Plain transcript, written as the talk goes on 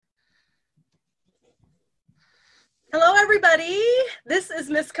everybody. This is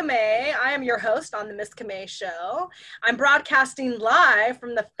Miss Camay. I am your host on the Miss Camay Show. I'm broadcasting live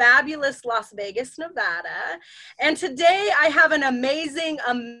from the fabulous Las Vegas, Nevada. And today I have an amazing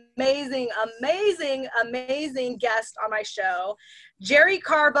guest on my show, Jerry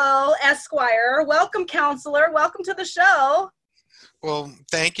Carbo, Esquire. Welcome, counselor. Welcome to the show. Well,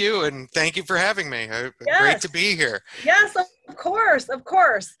 thank you, and thank you for having me. Yes. Great to be here. Yes, of course, of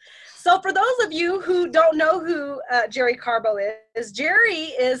course. So for those of you who don't know who Jerry Carbo is,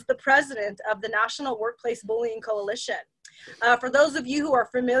 Jerry is the president of the National Workplace Bullying Coalition. For those of you who are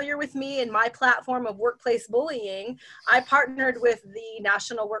familiar with me and my platform of workplace bullying, I partnered with the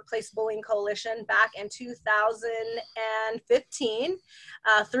National Workplace Bullying Coalition back in 2015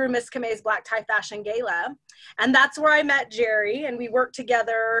 through Miss Kamay's Black Tie Fashion Gala. And that's where I met Jerry, and we worked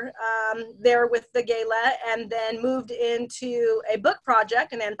together there with the gala, and then moved into a book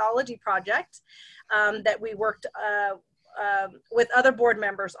project, an anthology project that we worked with other board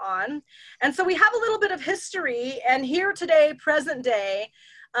members on. And so we have a little bit of history, and here today, present day,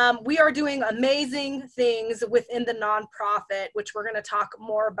 we are doing amazing things within the nonprofit, which we're going to talk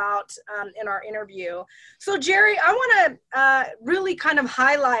more about in our interview. So Jerry, I want to really kind of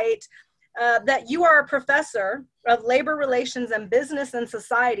highlight that you are a professor of labor relations and business and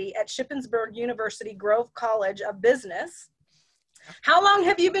society at Shippensburg University Grove College of Business. How long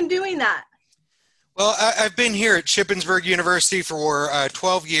have you been doing that? Well, I've been here at Shippensburg University for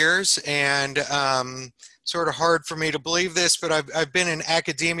 12 years, and sort of hard for me to believe this, but I've been in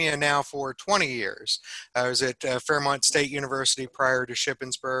academia now for 20 years. I was at Fairmont State University prior to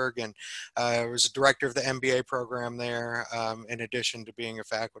Shippensburg, and I was a director of the MBA program there, in addition to being a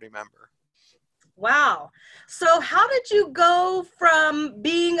faculty member. Wow. So how did you go from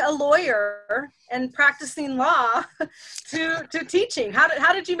being a lawyer and practicing law to teaching?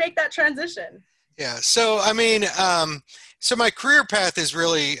 How did you make that transition? Yeah, so I mean, so my career path is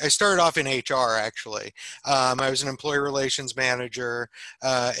really, I started off in HR actually. I was an employee relations manager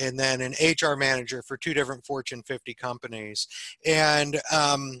and then an HR manager for two different Fortune 50 companies. And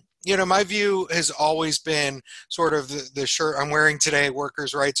you know, my view has always been sort of the shirt I'm wearing today,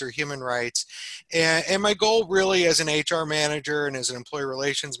 workers' rights or human rights. And my goal really as an HR manager and as an employee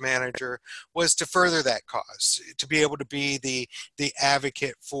relations manager was to further that cause, to be able to be the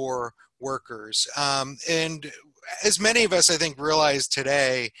advocate for workers. And as many of us, I think, realize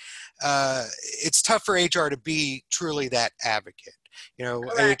today, it's tough for HR to be truly that advocate. You know,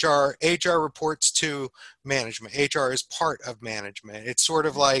 HR reports to management. HR is part of management. It's sort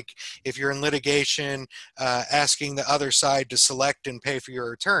of like if you're in litigation, asking the other side to select and pay for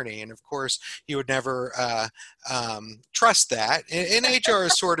your attorney. And of course, you would never trust that. And HR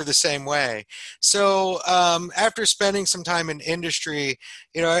is sort of the same way. So after spending some time in industry,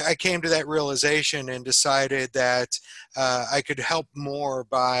 you know, I came to that realization and decided that I could help more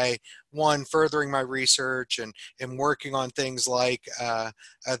by one, furthering my research and working on things like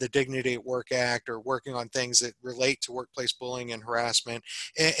the Dignity at Work Act, or working on things that relate to workplace bullying and harassment,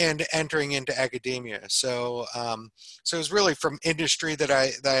 and entering into academia. So so it was really from industry that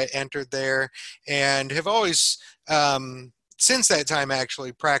I entered there, and have always, since that time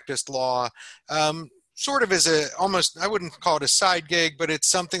actually, practiced law, sort of as almost, I wouldn't call it a side gig, but it's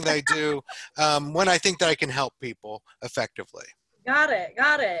something that I do when I think that I can help people effectively. Got it.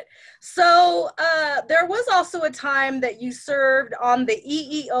 Got it. So there was also a time that you served on the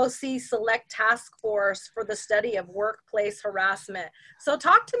EEOC Select Task Force for the Study of Workplace Harassment. So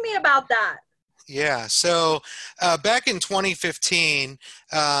talk to me about that. Yeah, so back in 2015,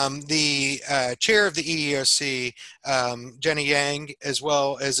 the chair of the EEOC, Jenny Yang, as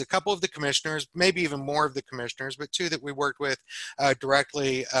well as a couple of the commissioners, maybe even more of the commissioners, but two that we worked with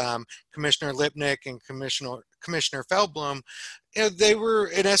directly, Commissioner Lipnick and Commissioner Feldblum, you know, they were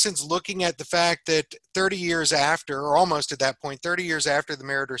in essence looking at the fact that 30 years after, or almost at that point, 30 years after the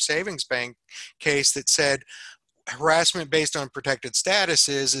Meritor Savings Bank case that said harassment based on protected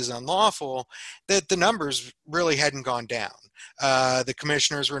statuses is unlawful, that the numbers really hadn't gone down. The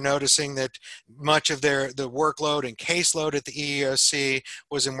commissioners were noticing that much of the workload and caseload at the EEOC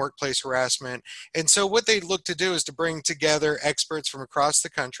was in workplace harassment. And so what they looked to do is to bring together experts from across the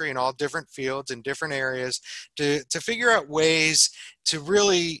country in all different fields and different areas to figure out ways to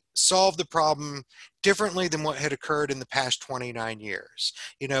really solve the problem differently than what had occurred in the past 29 years.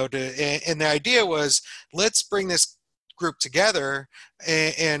 You know, and the idea was, let's bring this group together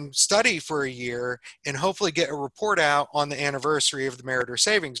and study for a year and hopefully get a report out on the anniversary of the Meritor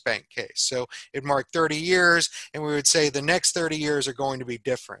Savings Bank case. So it marked 30 years, and we would say the next 30 years are going to be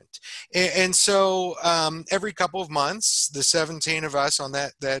different. And so every couple of months, the 17 of us on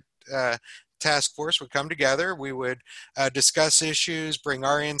that task force would come together. We would discuss issues, bring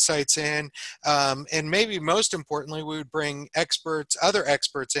our insights in, and maybe most importantly, we would bring other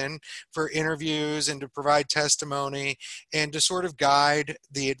experts in for interviews and to provide testimony and to sort of guide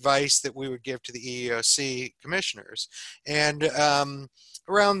the advice that we would give to the EEOC commissioners. And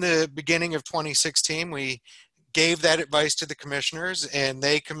around the beginning of 2016, we gave that advice to the commissioners, and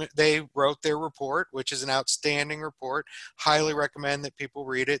they wrote their report, which is an outstanding report. Highly recommend that people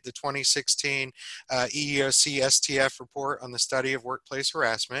read it. The 2016 EEOC STF report on the study of workplace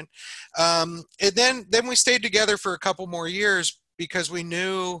harassment. And then we stayed together for a couple more years because we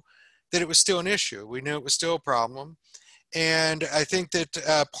knew that it was still an issue. We knew it was still a problem. And I think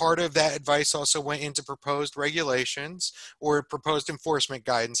that part of that advice also went into proposed regulations, or proposed enforcement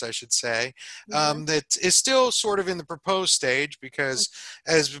guidance, I should say, that is still sort of in the proposed stage because,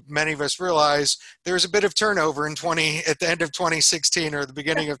 as many of us realize, there's a bit of turnover at the end of 2016 or the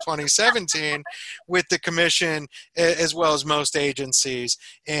beginning of 2017 with the commission as well as most agencies.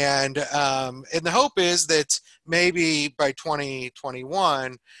 And the hope is that maybe by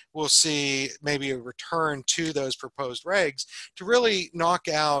 2021, we'll see maybe a return to those proposed regs to really knock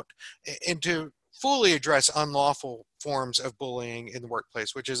out and to fully address unlawful forms of bullying in the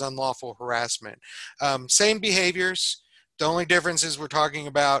workplace, which is unlawful harassment. Same behaviors. The only difference is we're talking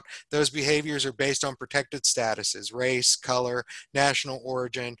about those behaviors are based on protected statuses: race, color, national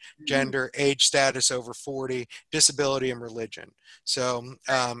origin, gender, age status over 40, disability, and religion. So,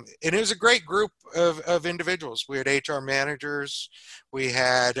 and it was a great group of individuals. We had HR managers, we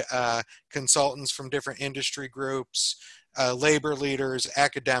had consultants from different industry groups, labor leaders,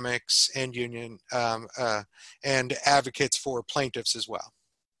 academics, and union and advocates for plaintiffs as well.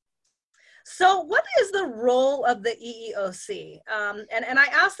 So what is the role of the EEOC? And I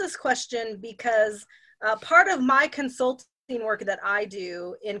ask this question because part of my consulting work that I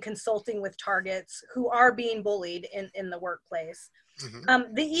do in consulting with targets who are being bullied in the workplace,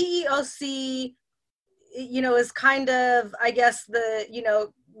 the EEOC, is kind of, I guess,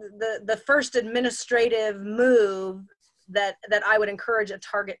 the first administrative move that I would encourage a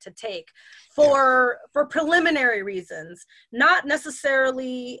target to take for preliminary reasons, not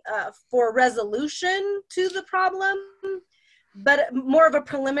necessarily for resolution to the problem, but more of a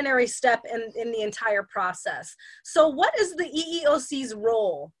preliminary step in the entire process. So what is the EEOC's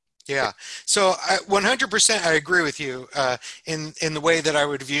role? Yeah, so 100% I agree with you in the way that I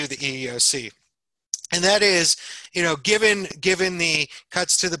would view the EEOC. And that is, given the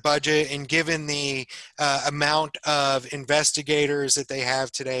cuts to the budget and given the amount of investigators that they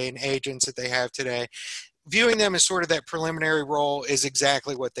have today and agents that they have today, viewing them as sort of that preliminary role is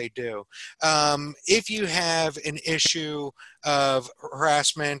exactly what they do. If you have an issue of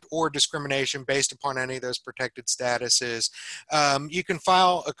harassment or discrimination based upon any of those protected statuses, you can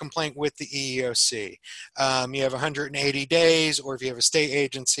file a complaint with the EEOC. You have 180 days, or if you have a state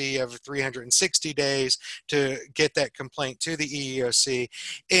agency, you have 360 days to get that complaint to the EEOC.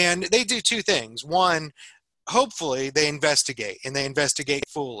 And they do two things. One, hopefully they investigate, and they investigate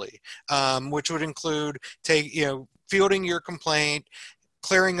fully, which would include fielding your complaint,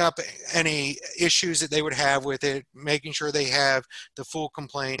 clearing up any issues that they would have with it, making sure they have the full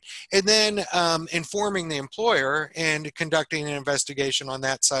complaint, and then informing the employer and conducting an investigation on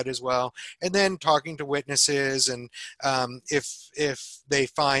that side as well, and then talking to witnesses, and if they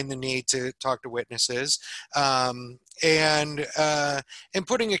find the need to talk to witnesses, and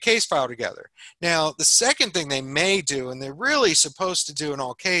putting a case file together. Now, the second thing they may do, and they're really supposed to do in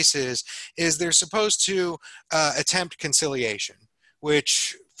all cases, is they're supposed to attempt conciliation,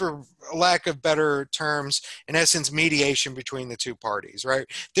 which, for lack of better terms, in essence, mediation between the two parties, right?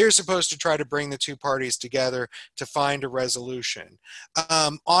 They're supposed to try to bring the two parties together to find a resolution.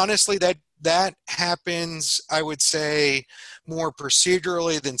 Honestly, that happens, I would say, more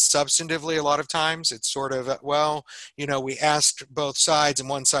procedurally than substantively a lot of times. It's sort of, we asked both sides and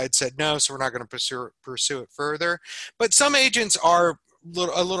one side said no, so we're not going to pursue it further. But some agents are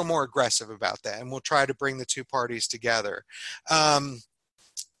a little more aggressive about that, and we'll try to bring the two parties together.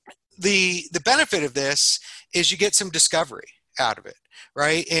 The benefit of this is you get some discovery out of it,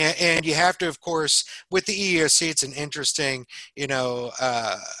 right? And you have to, of course, with the EEOC, it's an interesting, the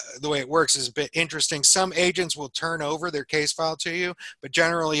way it works is a bit interesting. Some agents will turn over their case file to you, but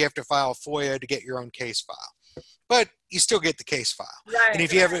generally you have to file FOIA to get your own case file. But you still get the case file. Right, and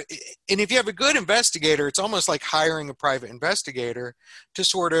if you have a good investigator, it's almost like hiring a private investigator to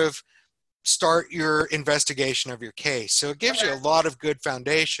sort of start your investigation of your case. So it gives you a lot of good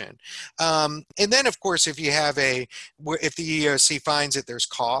foundation. And then, of course, if the EEOC finds that there's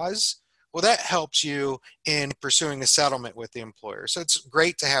cause, well, that helps you in pursuing a settlement with the employer. So it's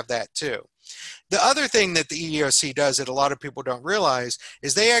great to have that too. The other thing that the EEOC does that a lot of people don't realize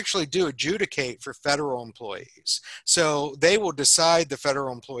is they actually do adjudicate for federal employees. So they will decide the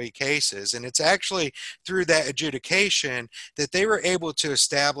federal employee cases, and it's actually through that adjudication that they were able to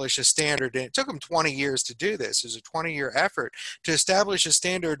establish a standard, and it took them 20 years to do this. It was a 20-year effort to establish a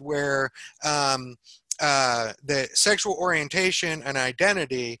standard where the sexual orientation and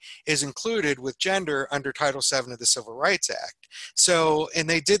identity is included with gender under Title VII of the Civil Rights Act. So, and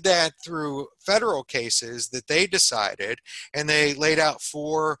they did that through federal cases that they decided, and they laid out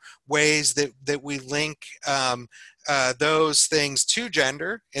 4 ways that we link those things to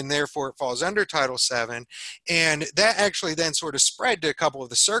gender, and therefore it falls under Title VII. And that actually then sort of spread to a couple of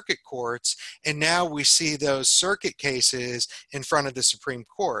the circuit courts, and now we see those circuit cases in front of the Supreme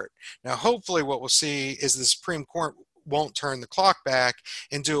Court. Now, hopefully what we'll see is the Supreme Court won't turn the clock back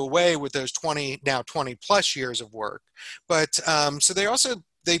and do away with those 20 plus years of work. But so they also,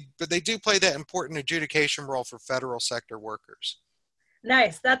 they do play that important adjudication role for federal sector workers.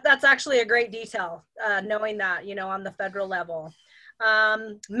 Nice. That's actually a great detail, knowing that, you know, on the federal level.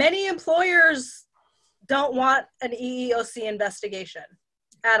 Many employers don't want an EEOC investigation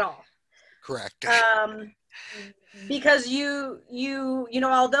at all. Correct. Because you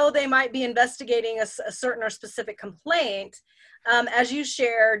know, although they might be investigating a certain or specific complaint, as you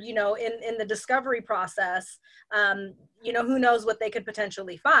shared, you know, in the discovery process, you know, who knows what they could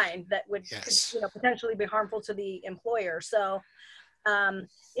potentially find that would, yes, you know, potentially be harmful to the employer. So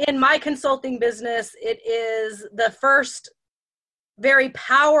in my consulting business, it is the first very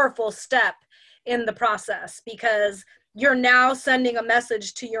powerful step in the process, because you're now sending a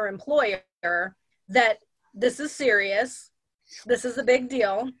message to your employer that this is serious, this is a big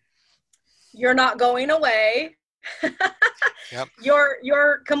deal, you're not going away. Yep.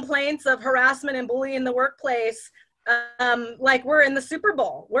 Your complaints of harassment and bullying in the workplace, like we're in the Super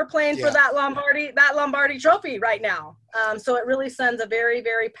Bowl, we're playing for that Lombardi trophy right now. So it really sends a very,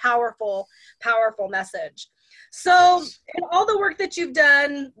 very powerful message. So Yes. in all the work that you've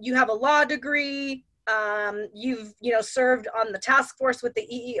done, you have a law degree, you've, you know, served on the task force with the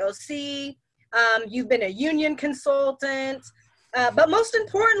EEOC, you've been a union consultant, but most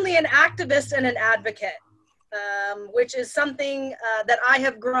importantly, an activist and an advocate, which is something that I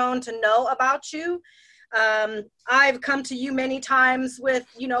have grown to know about you. I've come to you many times with,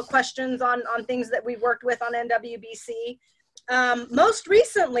 you know, questions on things that we've worked with on NWBC. Most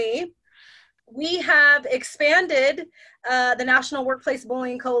recently, we have expanded the National Workplace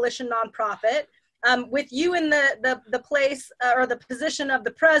Bullying Coalition nonprofit. With you in the place or the position of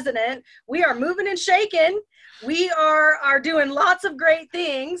the president, we are moving and shaking. We are doing lots of great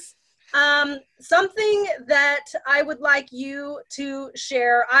things. Something that I would like you to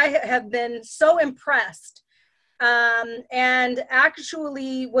share, I have been so impressed, and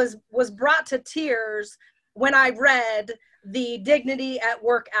actually was brought to tears when I read the Dignity at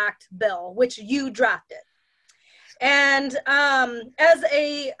Work Act bill, which you drafted. And as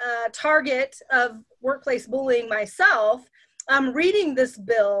a target of workplace bullying myself, reading this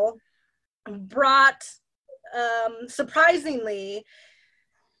bill brought, surprisingly,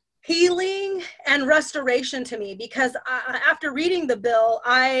 healing and restoration to me, because after reading the bill,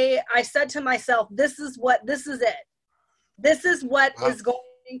 I said to myself, this is it. This is what Wow. is going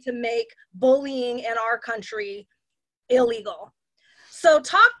to make bullying in our country illegal. So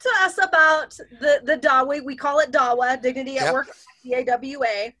talk to us about the DAWA, we call it DAWA, Dignity at Yep. Work,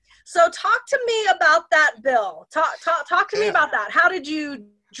 DAWA. So talk to me about that bill. Talk to me about that. How did you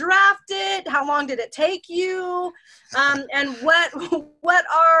draft it? How long did it take you? And what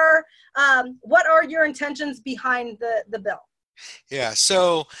are your intentions behind the bill? Yeah,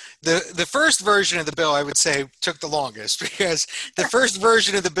 so the first version of the bill, I would say, took the longest, because the first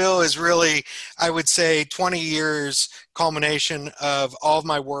version of the bill is really, I would say, 20 years culmination of all of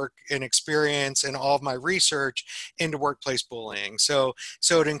my work and experience and all of my research into workplace bullying. So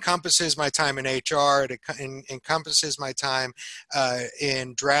it encompasses my time in HR, it encompasses my time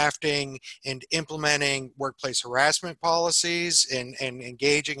in drafting and implementing workplace harassment policies and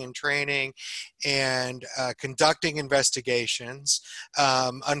engaging in training and conducting investigations.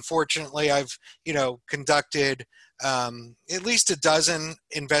 Unfortunately, I've, you know, conducted at least a dozen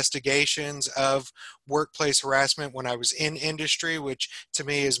investigations of workplace harassment when I was in industry, which to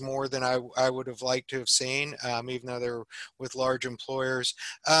me is more than I would have liked to have seen, even though they were with large employers.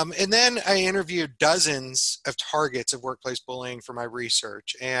 And then I interviewed dozens of targets of workplace bullying for my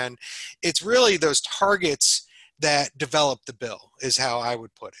research. And it's really those targets that developed the bill, is how I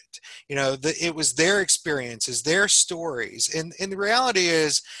would put it. You know, it was their experiences, their stories. And the reality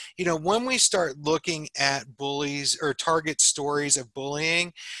is, you know, when we start looking at bullies or target stories of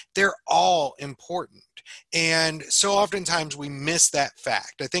bullying, they're all important. And so oftentimes we miss that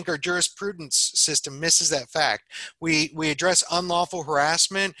fact. I think our jurisprudence system misses that fact. We address unlawful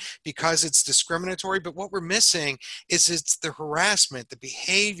harassment because it's discriminatory, but what we're missing is it's the harassment, the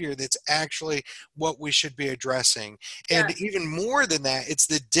behavior that's actually what we should be addressing. And Yes. even more than that, it's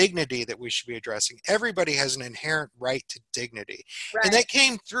the dignity that we should be addressing. Everybody has an inherent right to dignity. And Right. that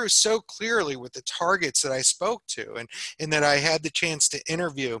came through so clearly with the targets that I spoke to and that I had the chance to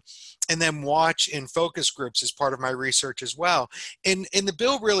interview and then watch in focus groups as part of my research as well. And the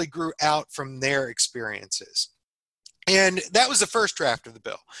bill really grew out from their experiences. And that was the first draft of the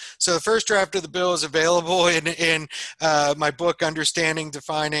bill. So the first draft of the bill is available in my book, Understanding,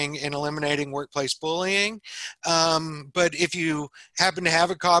 Defining, and Eliminating Workplace Bullying. But if you happen to have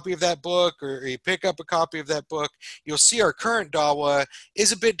a copy of that book or you pick up a copy of that book, you'll see our current DAWA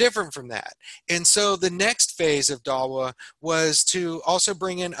is a bit different from that. And so the next phase of DAWA was to also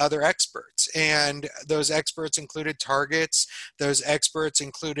bring in other experts. And those experts included targets. Those experts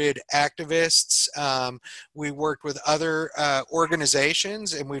included activists. We worked with other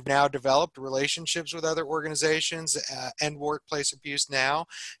organizations, and we've now developed relationships with other organizations. End Workplace Abuse Now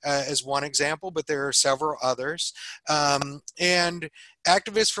as one example, but there are several others. And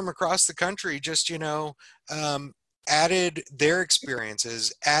activists from across the country just, you know, added their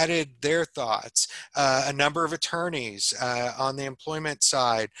experiences, added their thoughts. A number of attorneys on the employment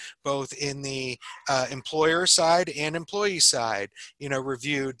side, both in the employer side and employee side, you know,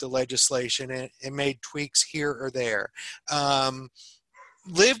 reviewed the legislation and made tweaks here or there.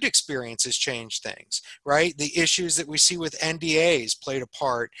 Lived experiences change things, right? The issues that we see with NDAs played a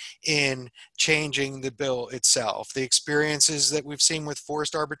part in changing the bill itself. The experiences that we've seen with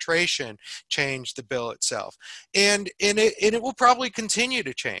forced arbitration changed the bill itself. And it will probably continue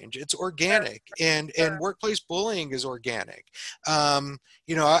to change. It's organic, and workplace bullying is organic.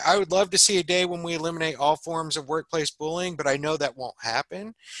 You know, I would love to see a day when we eliminate all forms of workplace bullying, but I know that won't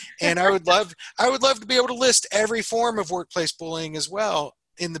happen. And I would love to be able to list every form of workplace bullying as well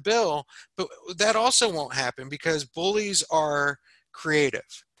in the bill, but that also won't happen because bullies are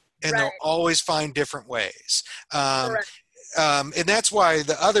creative and they'll Right. always find different ways. Correct. And that's why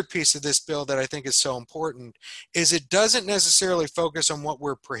the other piece of this bill that I think is so important is it doesn't necessarily focus on what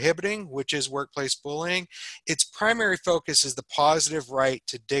we're prohibiting, which is workplace bullying. Its primary focus is the positive right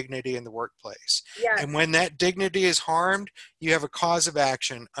to dignity in the workplace. Yes. And when that dignity is harmed, you have a cause of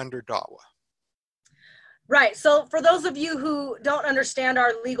action under DAWA. Right. So for those of you who don't understand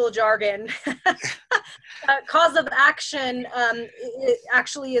our legal jargon, cause of action it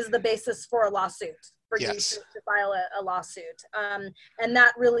actually is the basis for a lawsuit, for Yes. you to file a lawsuit. And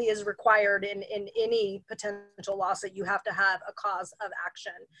that really is required in any potential lawsuit. You have to have a cause of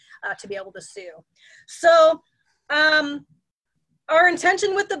action to be able to sue. So our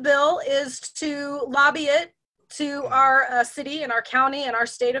intention with the bill is to lobby it to our city and our county and our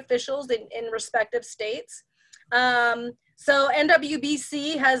state officials in respective states. So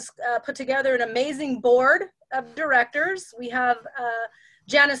NWBC has put together an amazing board of directors. We have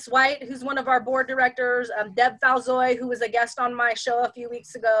Janice White, who's one of our board directors, Deb Falzoy, who was a guest on my show a few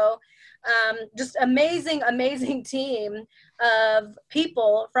weeks ago. Just amazing, amazing team of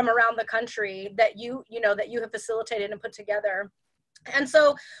people from around the country that you have facilitated and put together. And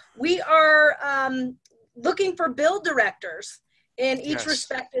so we are looking for bill directors in each Yes.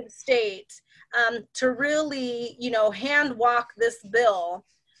 respective state to really, hand walk this bill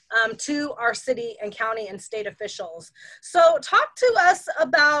to our city and county and state officials. So talk to us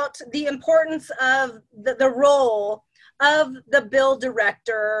about the importance of the role of the bill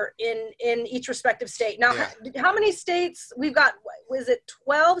director in each respective state. Now, how many states we've got? Was it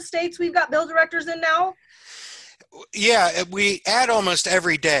 12 states we've got bill directors in now? Yeah, we add almost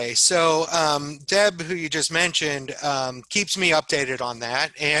every day. So Deb, who you just mentioned, keeps me updated on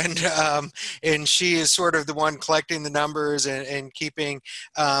that, and she is sort of the one collecting the numbers and keeping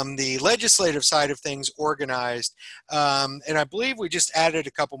the legislative side of things organized. And I believe we just added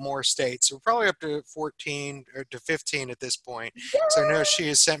a couple more states, so we're probably up to 14 or to 15 at this point. So I know she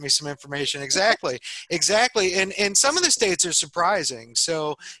has sent me some information. Exactly. And some of the states are surprising.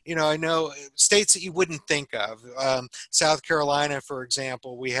 So I know states that you wouldn't think of. South Carolina, for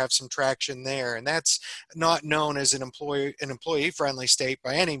example, we have some traction there, and that's not known as an employee-friendly state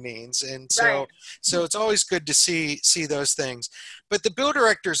by any means. And so it's always good to see those things. But the bill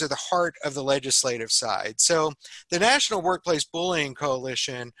directors are the heart of the legislative side. So the National Workplace Bullying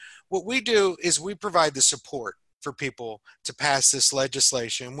Coalition, what we do is we provide the support. for people to pass this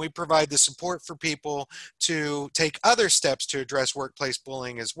legislation. We provide the support for people to take other steps to address workplace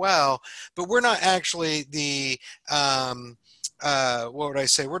bullying as well, but we're not actually the what would I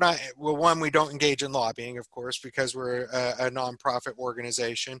say? We're not, well, one, we don't engage in lobbying, of course, because we're a nonprofit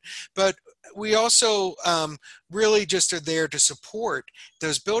organization, but we also really just are there to support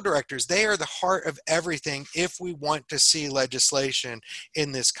those bill directors. They are the heart of everything if we want to see legislation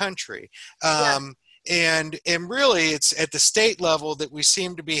in this country. And really, it's at the state level that we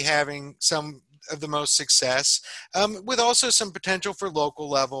seem to be having some of the most success, with also some potential for local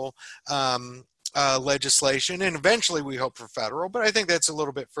level legislation, and eventually we hope for federal, but I think that's a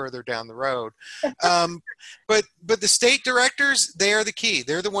little bit further down the road. But the state directors, they are the key.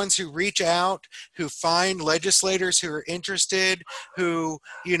 They're the ones who reach out, who find legislators who are interested, who,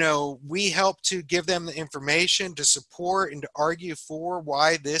 you know, we help to give them the information to support and to argue for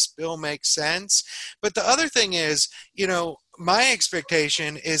why this bill makes sense. But the other thing is, you know, my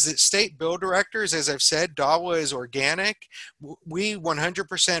expectation is that state bill directors, as I've said, DAWA is organic. We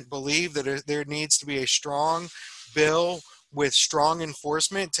 100% believe that there needs to be a strong bill with strong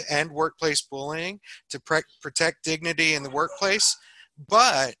enforcement to end workplace bullying, to protect dignity in the workplace.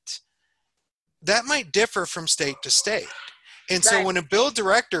 But that might differ from state to state. And so when a bill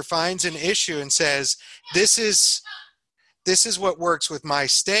director finds an issue and says, this is what works with my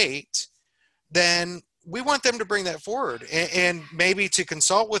state, then we want them to bring that forward and maybe to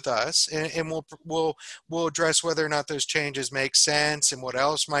consult with us, and we'll address whether or not those changes make sense and what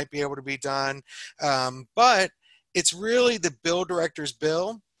else might be able to be done. But it's really the bill director's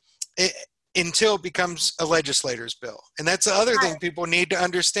bill until it becomes a legislator's bill. And that's the other thing people need to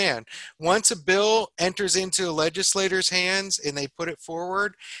understand. Once a bill enters into a legislator's hands and they put it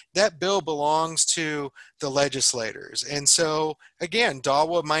forward, that bill belongs to the legislators. And so again,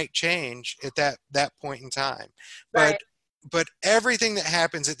 DAWA might change at that point in time. But everything that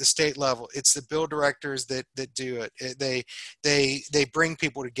happens at the state level, it's the bill directors that do it. They bring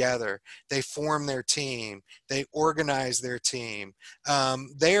people together. They form their team. They organize their team.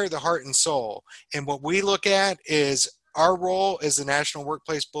 They are the heart and soul. And what we look at is our role as the National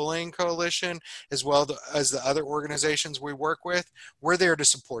Workplace Bullying Coalition, as well as the other organizations we work with. We're there to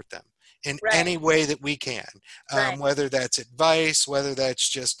support them in any way that we can, whether that's advice, whether that's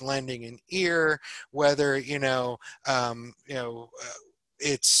just lending an ear, whether,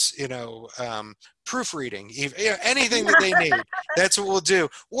 it's, proofreading, anything that they need, that's what we'll do.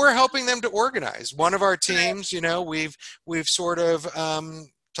 We're helping them to organize. One of our teams, we've sort of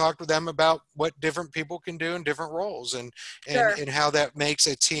talked with them about what different people can do in different roles and how that makes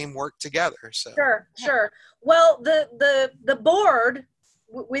a team work together. So Sure. Well, the board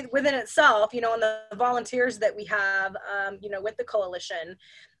within itself, and the volunteers that we have, with the coalition,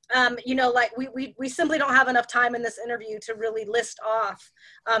 like we simply don't have enough time in this interview to really list off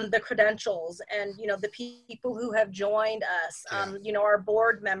the credentials and, the people who have joined us, our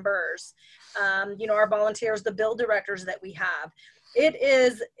board members, our volunteers, the bill directors that we have. It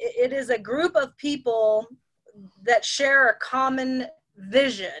is a group of people that share a common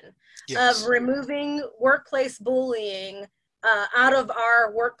vision of removing workplace bullying out of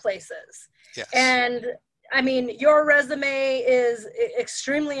our workplaces. Yes. And I mean, your resume is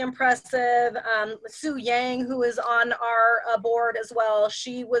extremely impressive. Sue Yang, who is on our board as well,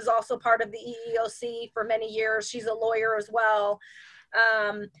 she was also part of the EEOC for many years. She's a lawyer as well.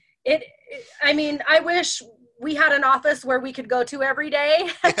 I wish we had an office where we could go to every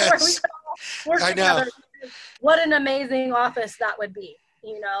day, yes. where we could all work together. What an amazing office that would be,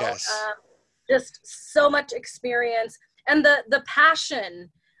 Yes. Just so much experience. And the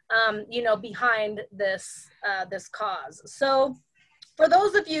passion, behind this cause. So for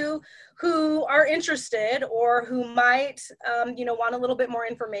those of you who are interested or who might, want a little bit more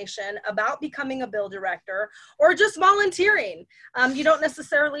information about becoming a bill director or just volunteering, you don't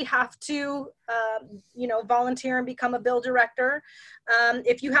necessarily have to, volunteer and become a bill director.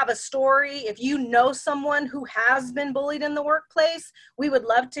 If you have a story, if you know someone who has been bullied in the workplace, we would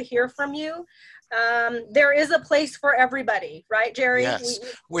love to hear from you. There is a place for everybody, right, Jerry? Yes,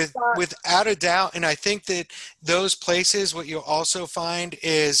 without a doubt. And I think that those places, what you'll also find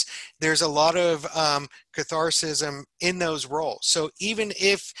is there's a lot of catharsis in those roles. So even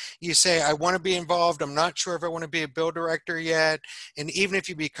if you say, I want to be involved, I'm not sure if I want to be a bill director yet. And even if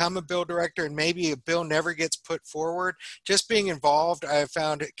you become a bill director and maybe a bill never gets put forward, just being involved, I have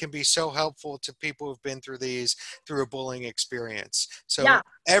found it can be so helpful to people who've been through a bullying experience. So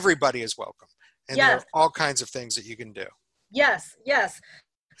everybody is welcome. And there are all kinds of things that you can do. Yes.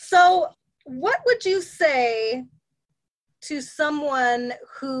 So what would you say to someone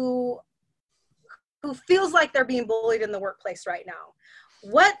who who feels like they're being bullied in the workplace right now.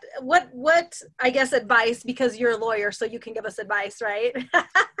 What, I guess, advice, because you're a lawyer, so you can give us advice, right?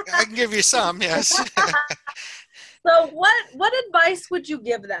 I can give you some, yes. So what advice would you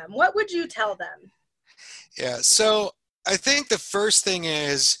give them? What would you tell them? Yeah, so I think the first thing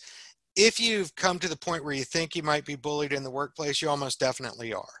is, if you've come to the point where you think you might be bullied in the workplace, you almost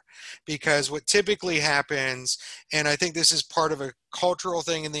definitely are. Because what typically happens, and I think this is part of a cultural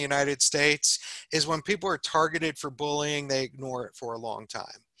thing in the United States, is when people are targeted for bullying, they ignore it for a long time.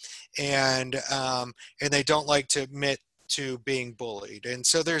 And they don't like to admit to being bullied. And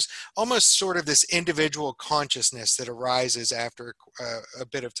so there's almost sort of this individual consciousness that arises after a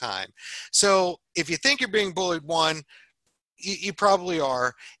bit of time. So if you think you're being bullied, one, you probably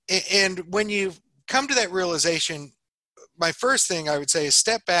are. And when you come to that realization, my first thing I would say is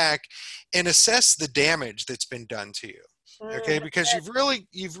step back and assess the damage that's been done to you. Okay, because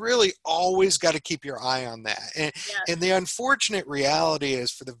you've really always got to keep your eye on that. And the unfortunate reality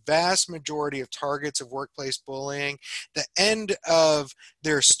is, for the vast majority of targets of workplace bullying, the end of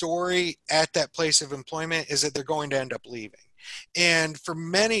their story at that place of employment is that they're going to end up leaving. And for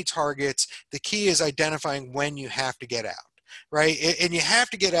many targets, the key is identifying when you have to get out. Right. And you have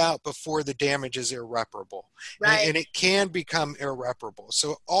to get out before the damage is irreparable. Right. And it can become irreparable.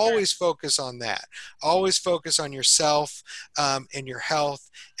 So always focus on that. Always focus on yourself and your health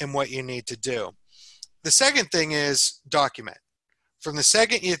and what you need to do. The second thing is document. From the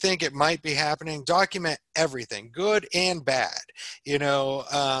second you think it might be happening, document everything, good and bad.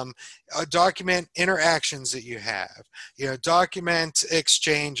 Document interactions that you have. Document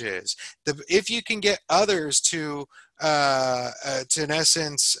exchanges. If you can get others to in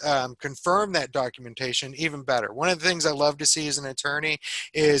essence, confirm that documentation, even better. One of the things I love to see as an attorney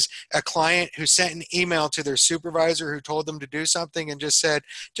is a client who sent an email to their supervisor who told them to do something and just said,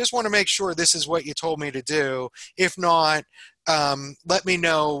 just want to make sure this is what you told me to do. If not, let me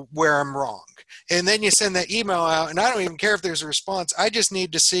know where I'm wrong. And then you send that email out, and I don't even care if there's a response. I just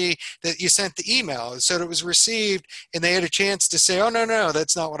need to see that you sent the email so that it was received, and they had a chance to say, oh, no,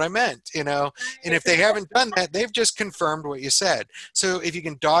 that's not what I meant, And if they haven't done that, they've just confirmed what you said. So if you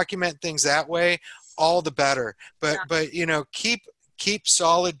can document things that way, all the better. But keep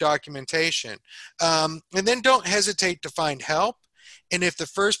solid documentation. And then don't hesitate to find help. And if the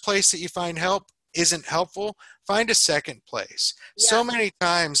first place that you find help isn't helpful, find a second place. So many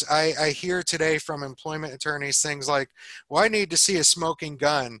times I hear today from employment attorneys things like, well, I need to see a smoking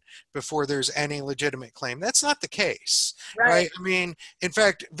gun before there's any legitimate claim. That's not the case, right? I mean, in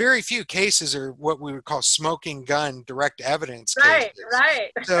fact, very few cases are what we would call smoking gun direct evidence cases.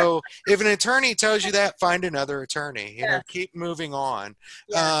 Right. So if an attorney tells you that, find another attorney, keep moving on.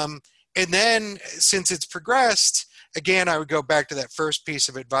 And then since it's progressed, again, I would go back to that first piece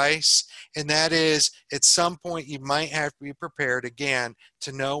of advice, and that is, at some point you might have to be prepared again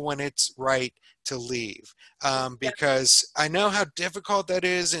to know when it's right to leave, because I know how difficult that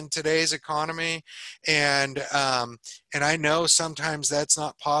is in today's economy, and I know sometimes that's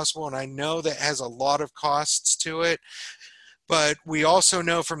not possible, and I know that has a lot of costs to it, but we also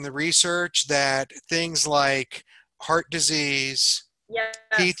know from the research that things like heart disease,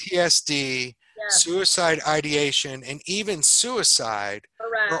 PTSD, suicide ideation, and even suicide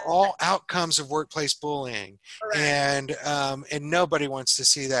are all outcomes of workplace bullying. And nobody wants to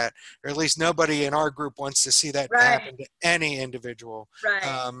see that, or at least nobody in our group wants to see that happen to any individual.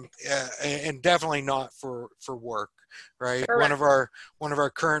 And definitely not for work. Right. One of our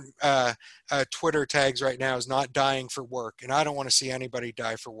current Twitter tags right now is "not dying for work," and I don't want to see anybody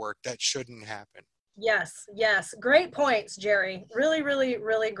die for work. That shouldn't happen. Yes. Great points, Jerry. Really, really,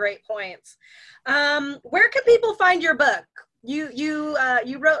 really great points. Where can people find your book? You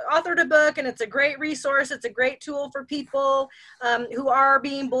authored a book, and it's a great resource. It's a great tool for people who are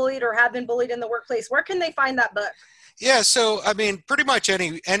being bullied or have been bullied in the workplace. Where can they find that book? Yeah, so I mean, pretty much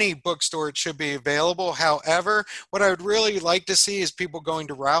any bookstore it should be available. However, what I would really like to see is people going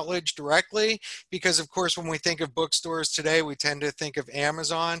to Routledge directly, because of course, when we think of bookstores today, we tend to think of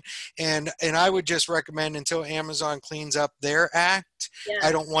Amazon, and I would just recommend, until Amazon cleans up their act,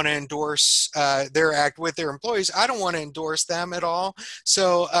 I don't want to endorse their act with their employees. I don't want to endorse them at all.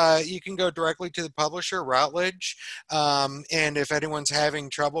 So you can go directly to the publisher, Routledge, and if anyone's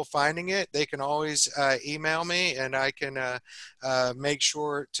having trouble finding it, they can always email me, and I can make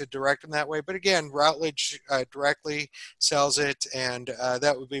sure to direct them that way. But again, Routledge directly sells it, and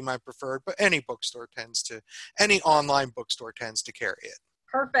that would be my preferred. But any online bookstore tends to carry it.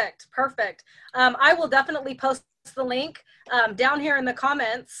 Perfect. I will definitely post the link down here in the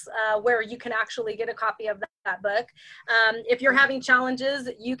comments where you can actually get a copy of that book. If you're having challenges,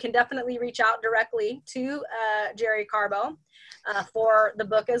 you can definitely reach out directly to Jerry Carbo for the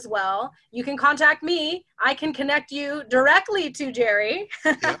book as well. You can contact me. I can connect you directly to Jerry.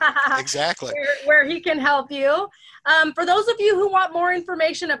 Yep, exactly. where he can help you. For those of you who want more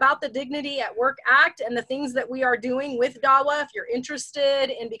information about the Dignity at Work Act and the things that we are doing with DAWA, if you're interested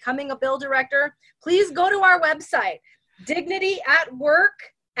in becoming a bill director, please go to our website,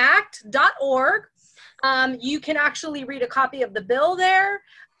 dignityattworkact.org. You can actually read a copy of the bill there.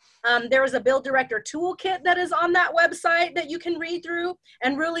 There is a bill director toolkit that is on that website that you can read through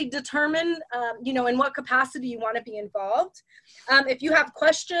and really determine, in what capacity you want to be involved. If you have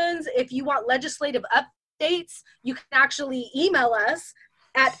questions, if you want legislative updates, you can actually email us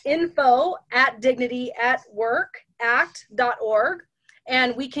at info@dignityattworkact.org,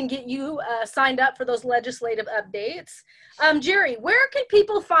 and we can get you signed up for those legislative updates. Jerry, where can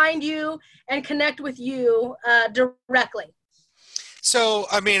people find you and connect with you directly? So,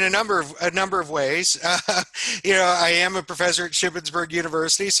 I mean, a number of ways. I am a professor at Shippensburg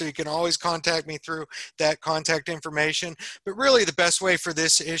University, so you can always contact me through that contact information. But really, the best way for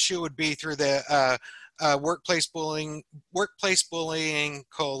this issue would be through the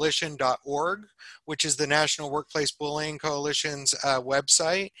workplacebullyingcoalition.org, which is the National Workplace Bullying Coalition's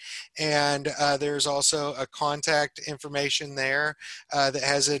website. And there's also a contact information there that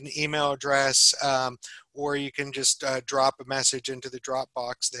has an email address, or you can just drop a message into the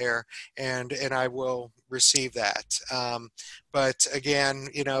Dropbox there, and I will receive that. But again,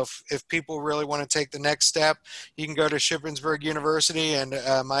 if people really want to take the next step, you can go to Shippensburg University, and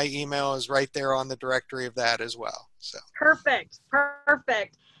my email is right there on the directory of that as well. So perfect.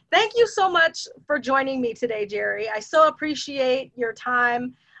 Thank you so much for joining me today, Jerry. I so appreciate your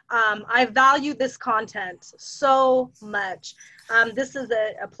time. I value this content so much. This is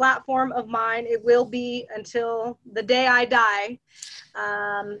a platform of mine. It will be until the day I die.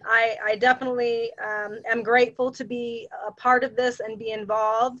 I definitely am grateful to be a part of this and be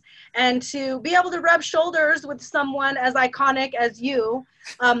involved, and to be able to rub shoulders with someone as iconic as you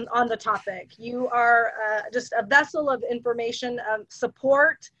on the topic. You are just a vessel of information,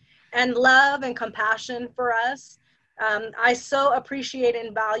 support, and love and compassion for us. I so appreciate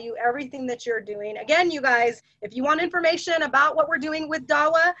and value everything that you're doing. Again, you guys, if you want information about what we're doing with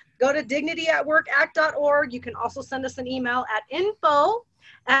DAWA, go to dignityattworkact.org. You can also send us an email at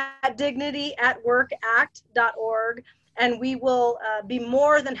info@dignityattworkact.org, and we will be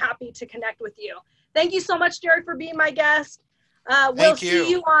more than happy to connect with you. Thank you so much, Jerry, for being my guest. We'll see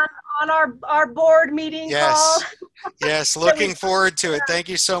you on our board meeting call. Yes, looking forward to it. Thank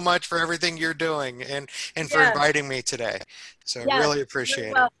you so much for everything you're doing and for inviting me today. So really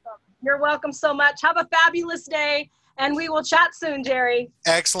appreciate it. You're welcome so much. Have a fabulous day, and we will chat soon, Jerry.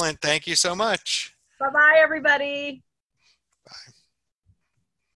 Excellent. Thank you so much. Bye-bye, everybody. Bye.